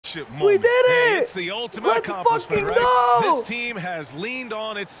championship moment. We did Hey, it! it's the ultimate Let's accomplishment, right? go! This team has leaned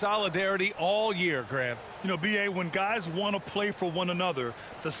on its solidarity all year, Grant. You know, B.A., when guys want to play for one another,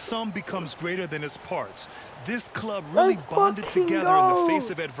 the sum becomes greater than its parts. This club really bonded together in the face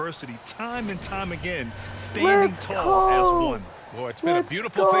of adversity, time and time again, standing tall as one. Boy, it's been a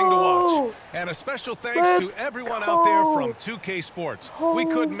beautiful thing to watch. And a special thanks to everyone out there from 2K Sports. We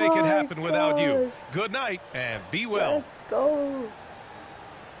couldn't make it happen without you. Good night and be well. Let's go.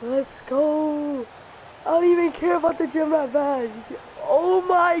 Let's go. I don't even care about the gym rat badge. Oh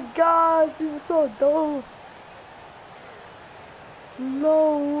my gosh, this is so dope.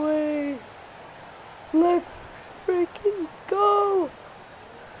 No way. Let's freaking go.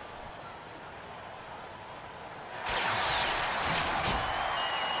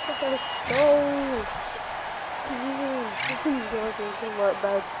 Let's go. Please go with the gym rat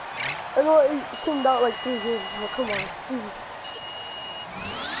badge. I know it sent out like 3 games, but come on, please.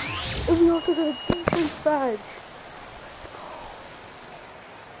 And we also got a defense badge.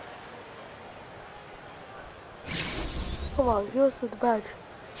 Come on, give us the badge.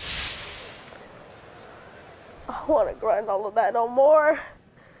 I want to grind all of that no more.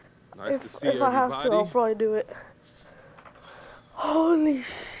 Nice to see if I have everybody. to, I'll probably do it. Holy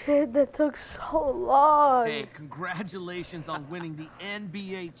shit, that took so long. Hey, congratulations on winning the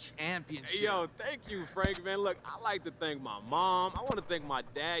NBA championship. Hey, yo, thank you, Frank, man. Look, I like to thank my mom. I want to thank my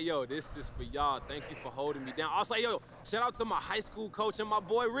dad. Yo, this is for y'all. Thank you for holding me down. Also, yo, shout out to my high school coach and my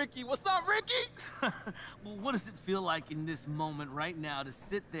boy, Ricky. What's up, Ricky? Well, what does it feel like in this moment right now to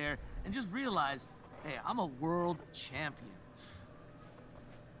sit there and just realize, hey, I'm a world champion?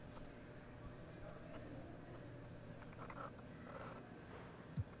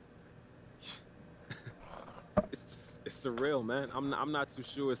 It's surreal, man. I'm not too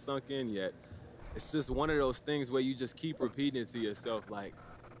sure it's sunk in yet. It's just one of those things where you just keep repeating to yourself, like,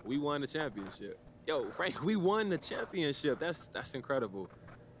 we won the championship. Yo, Frank, we won the championship. That's incredible.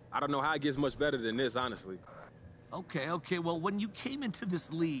 I don't know how it gets much better than this, honestly. Okay, well, when you came into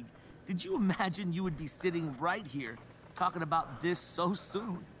this league, did you imagine you would be sitting right here talking about this so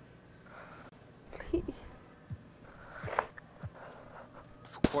soon?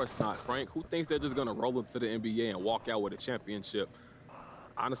 Of course not, Frank. Who thinks they're just gonna roll into the NBA and walk out with a championship?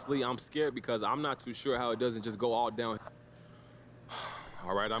 Honestly, I'm scared because I'm not too sure how it doesn't just go all down.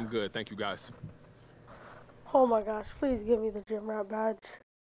 All right, I'm good. Thank you, guys. Oh my gosh, please give me the gym rat badge.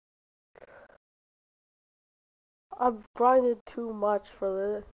 I've grinded too much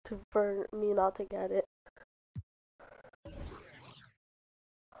for me not to get it.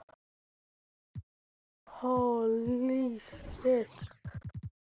 Holy shit.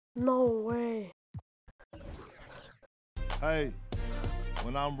 No way. Hey,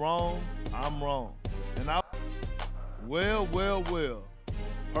 when I'm wrong, I'm wrong. And well,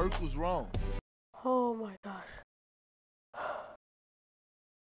 Perk was wrong. Oh my gosh.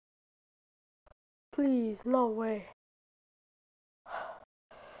 Please, no way.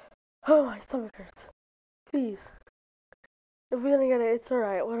 Oh, my stomach hurts. Please. If we didn't get it, it's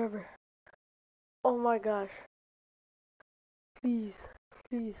alright, whatever. Oh my gosh. Please,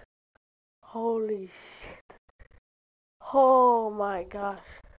 please. Holy shit. Oh my gosh.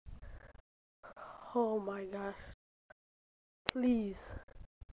 Oh my gosh. Please.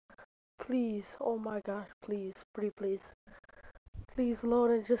 Please. Oh my gosh. Please. Pretty please. Please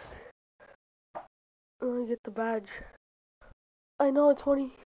load and just let me get the badge. I know it's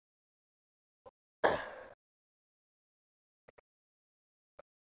 20.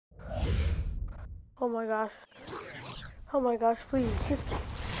 Oh my gosh. Oh my gosh, please.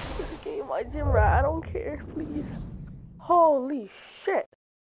 Just give me my gym rat. I don't care, please. Holy shit.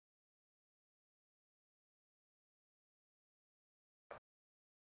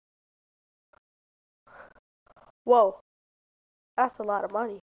 Whoa. That's a lot of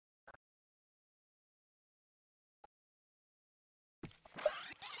money.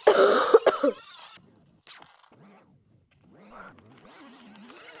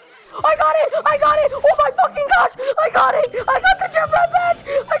 I got it! I got it! Oh my fucking gosh! I got it! I got the gym rat badge!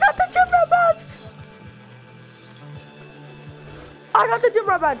 I got the gym rat badge! I got the gym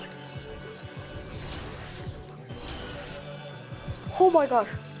rat badge! Oh my gosh!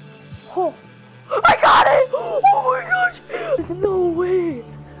 Oh! I got it! Oh my gosh! No way!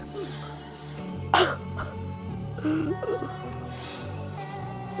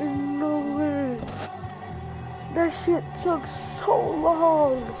 No way! That shit took so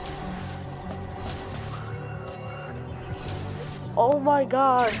long! Oh my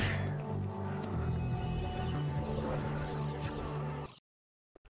gosh!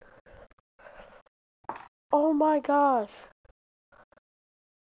 Oh my gosh!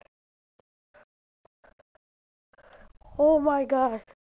 Oh my god.